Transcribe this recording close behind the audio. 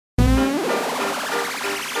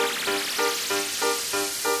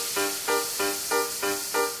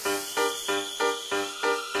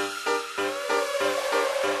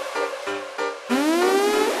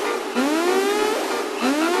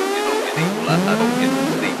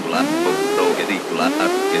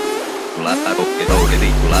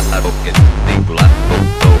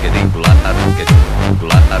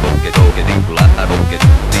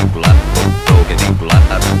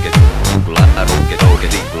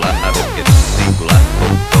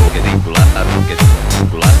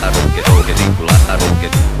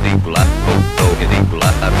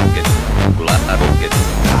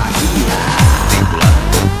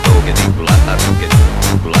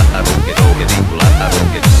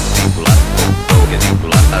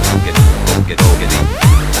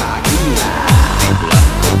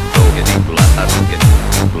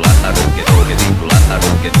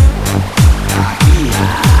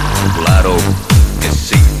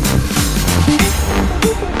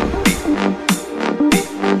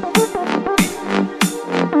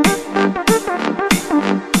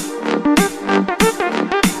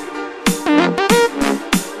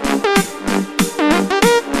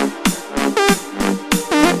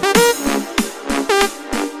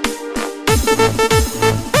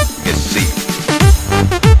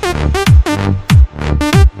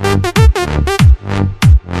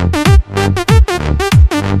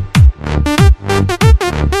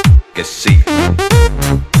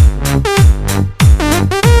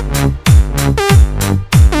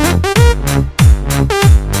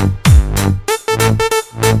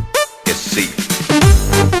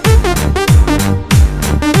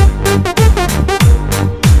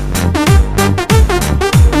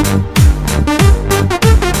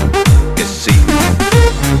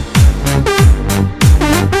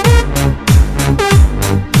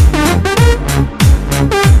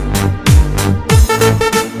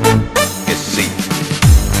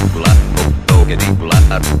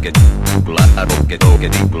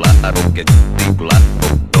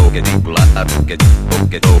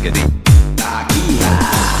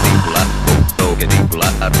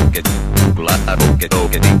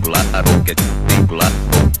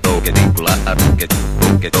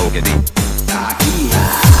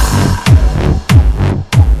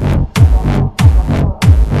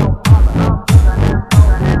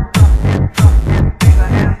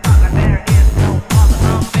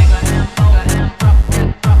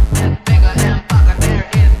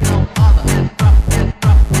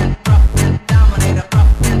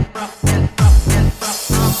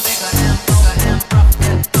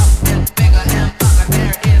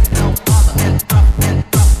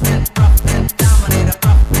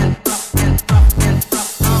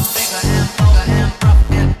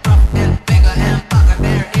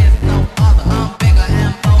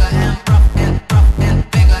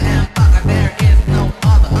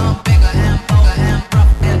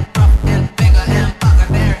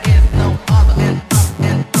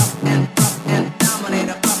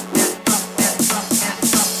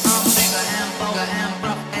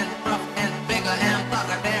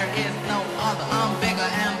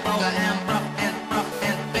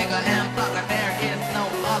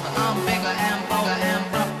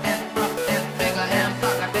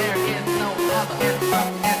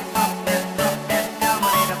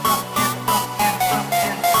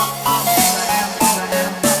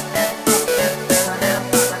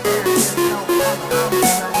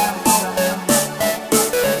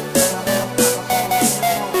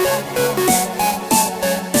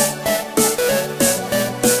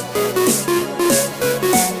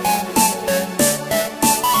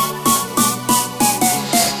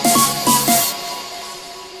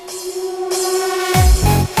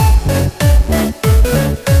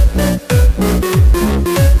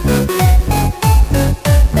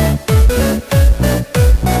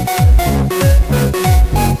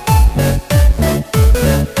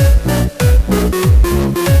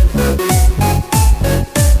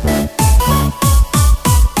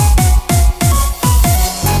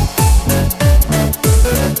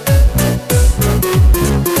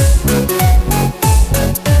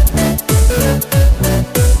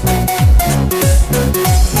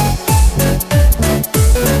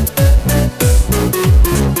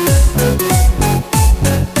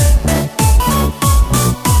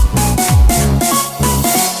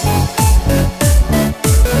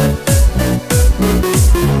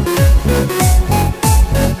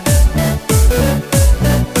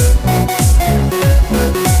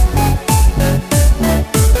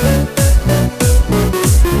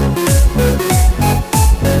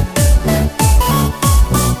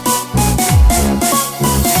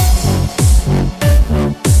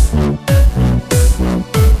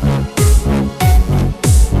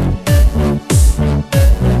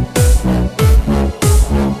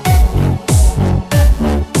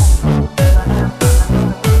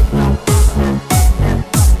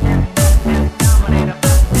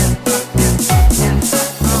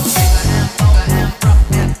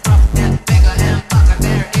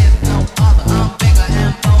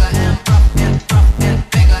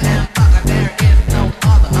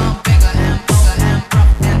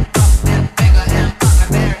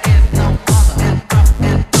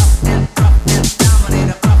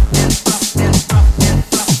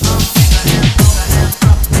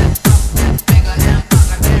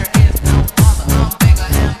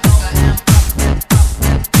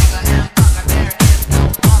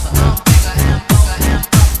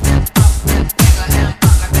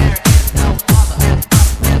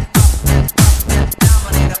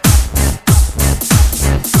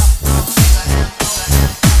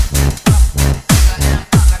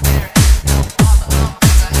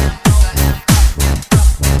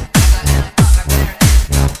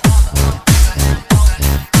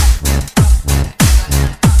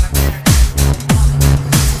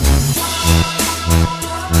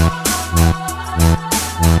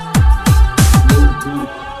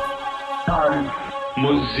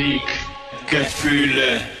Musik,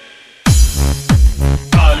 Gefühle.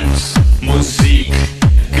 Tanz, Musik,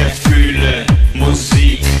 Gefühle,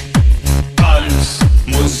 Musik. Tanz,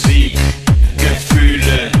 Musik,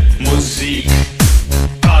 Gefühle, Musik.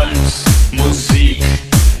 Tanz, Musik,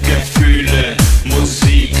 Gefühle,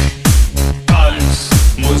 Musik. Tanz,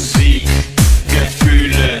 Musik,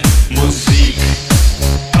 Gefühle, Musik.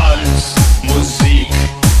 Tanz, Musik,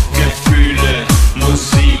 Gefühle,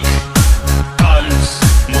 Musik. Tanz,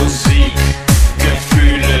 Musik,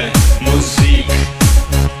 Gefühle, Musik.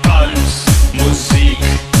 Tanz, Musik,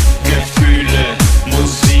 Gefühle,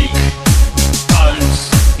 Musik. Tanz,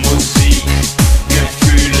 Musik,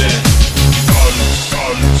 Gefühle.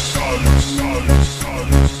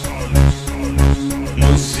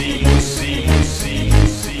 Musik, Musik, Musik,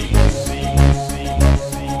 Musik,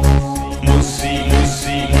 Musik,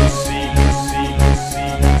 Musik, Musik, Musik,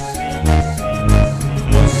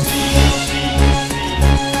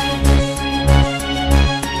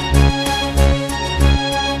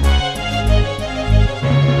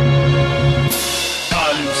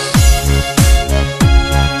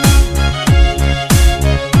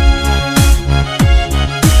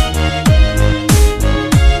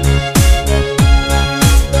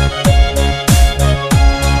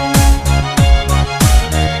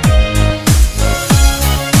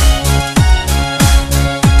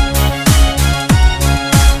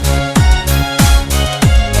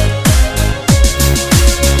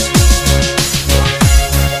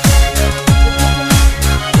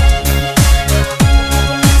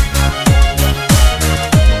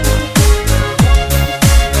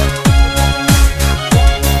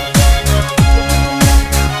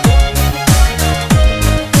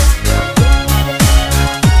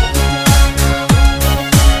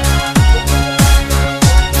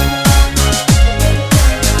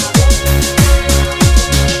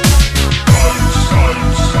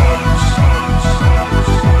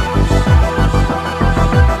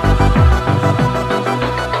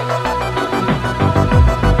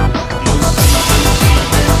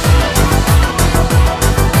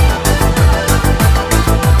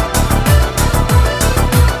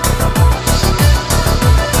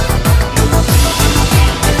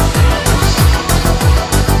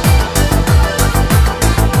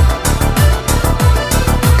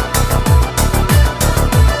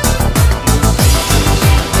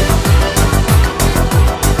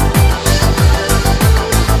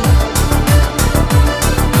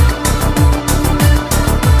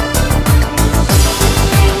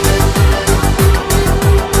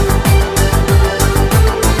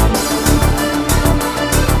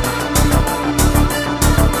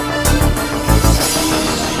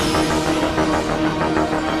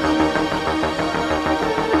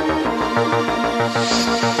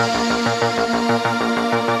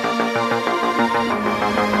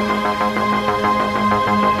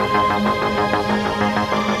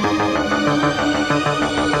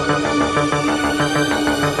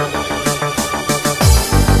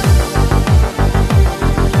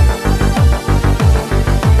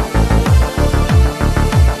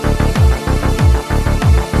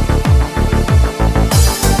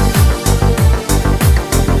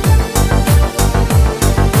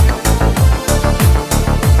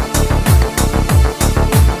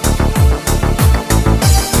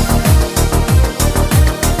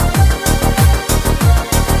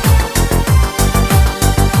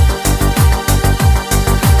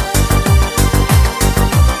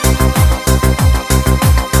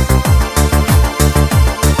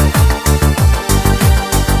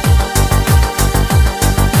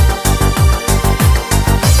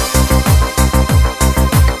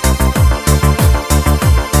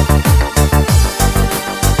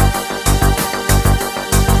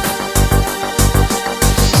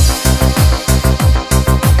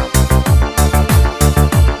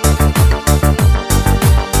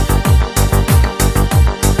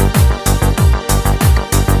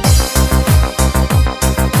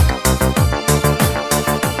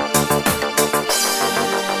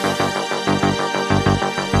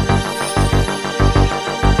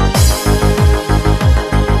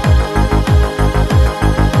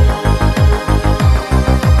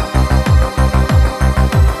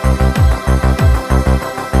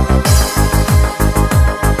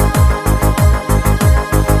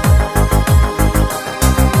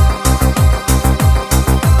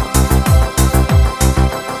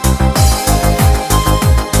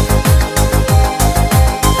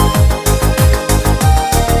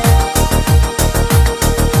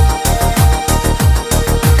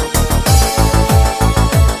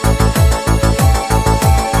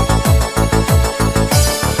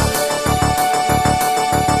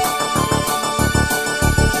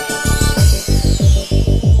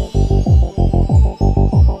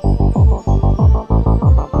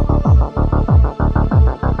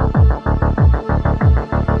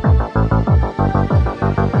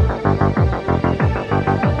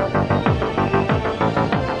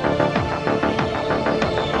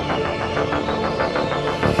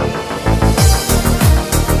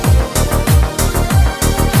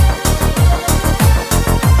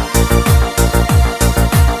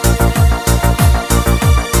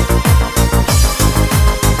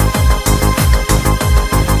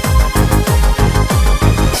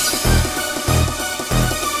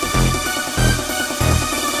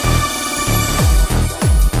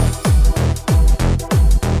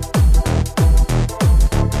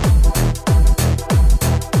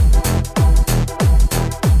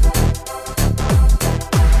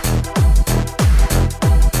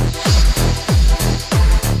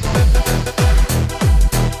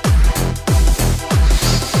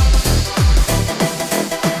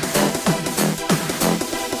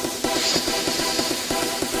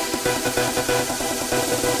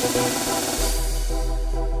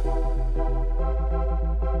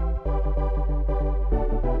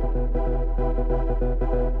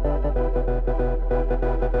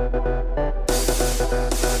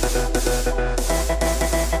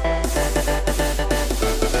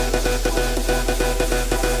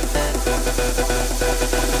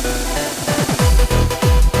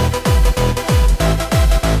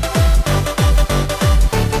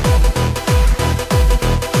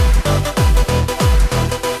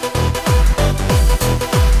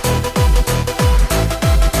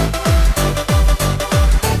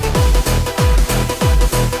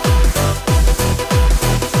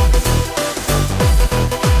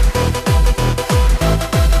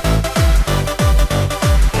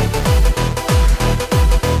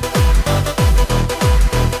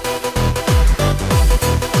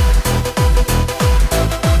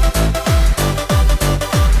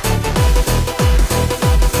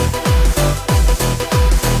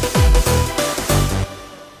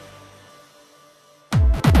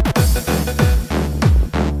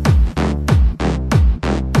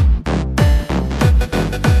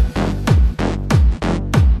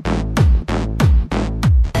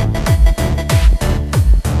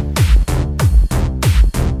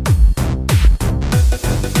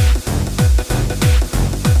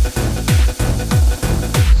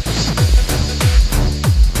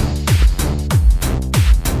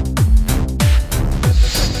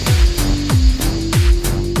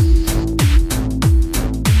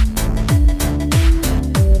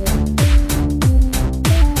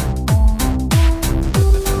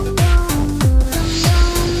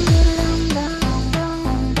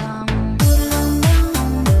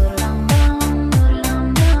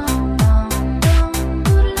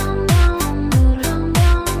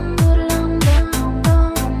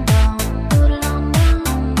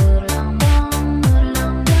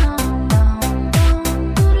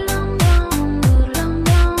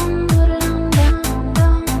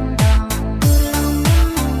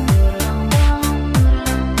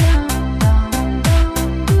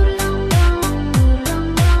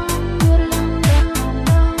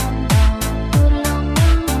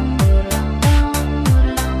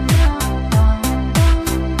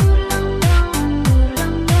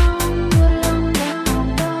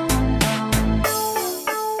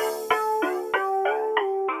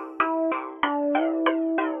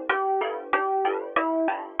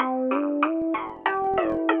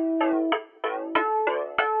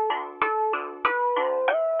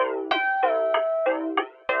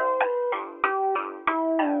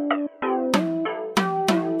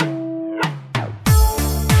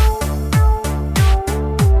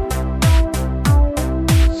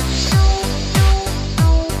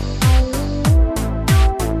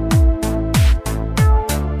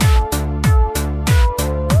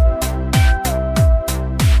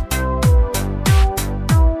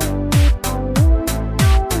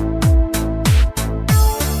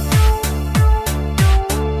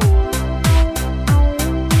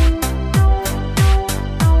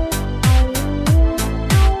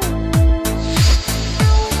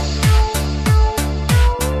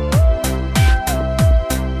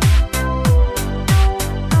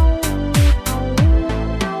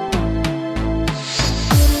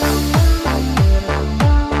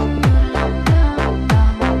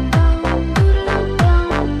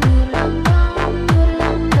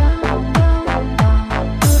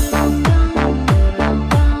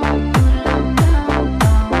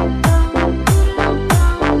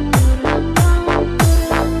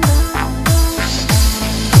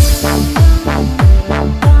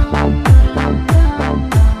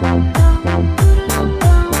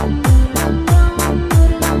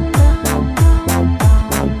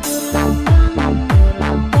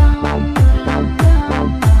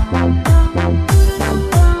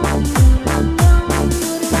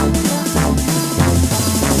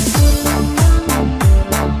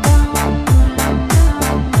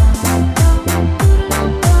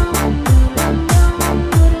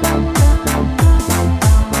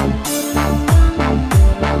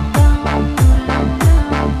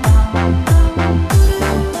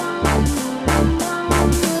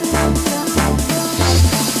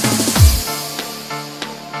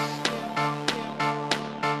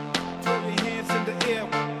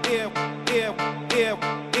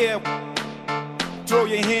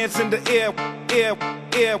 hands in the air, air,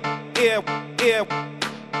 air, air, air,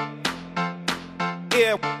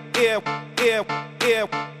 air, air, air, air,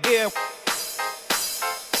 air.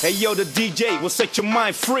 Hey yo, the DJ will set your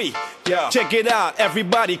mind free. Yeah. Check it out,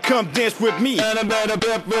 everybody come dance with me. And I'm at a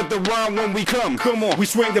bump with the rhyme when we come. Come on, we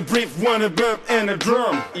swing the brief, one a bump and a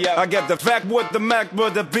drum. Yeah. I got the fact with the Mac,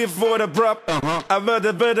 but the beef for the brup. I got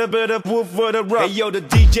the better woof for the rub. Hey yo, the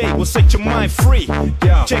DJ will set your mind free.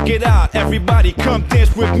 Yeah. Check it out, everybody come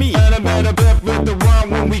dance with me. And I'm at a bump with the rhyme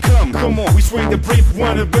when we come. Come on, we swing the brief,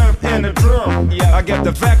 one a bump and a drum. Yeah. I got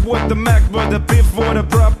the fact with the Mac, but the beef for the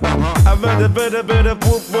brup. I got the better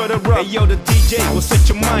woof for the rub. Hey yo, the DJ will set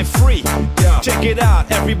your mind free. Yeah. Check it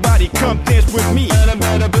out, everybody come dance with me. And I'm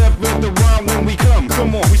at a bump with the rhyme when we come.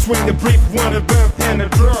 Come on, we swing the brief, one a bump and a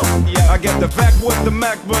drum. Yeah. I got the back with the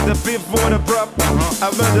Mac, but the beef for the brup. I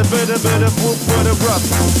got the better whoop for the rub.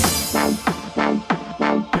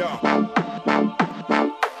 Yeah.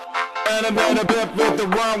 And I'm at a bump with the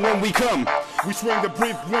rhyme when we come. We swing the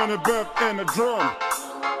brief, one a bump and a drum.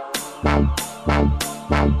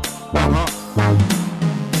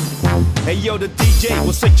 Hey yo, the DJ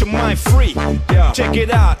will set your mind free. Yeah. Check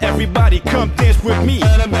it out, everybody come dance with me.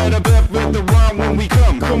 And I'm at a bump with the rhyme when we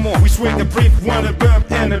come. Come on, we swing the brief, one a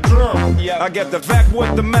bump and a drum. Yeah. I got the back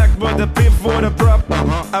with the Mac, but the beef for the brup.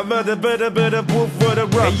 I got the better whoop for the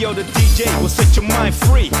rub. Hey yo, the DJ will set your mind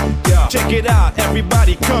free. Yeah. Check it out,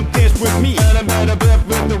 everybody come dance with me. And I'm at a bump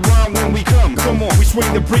with the rhyme when we come. Come on, we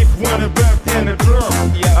swing the brief, one a bump and a drum.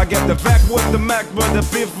 Yeah. I got the back with the Mac, but the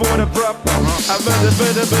beef for the brup. I got the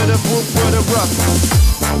better whoop for the rub.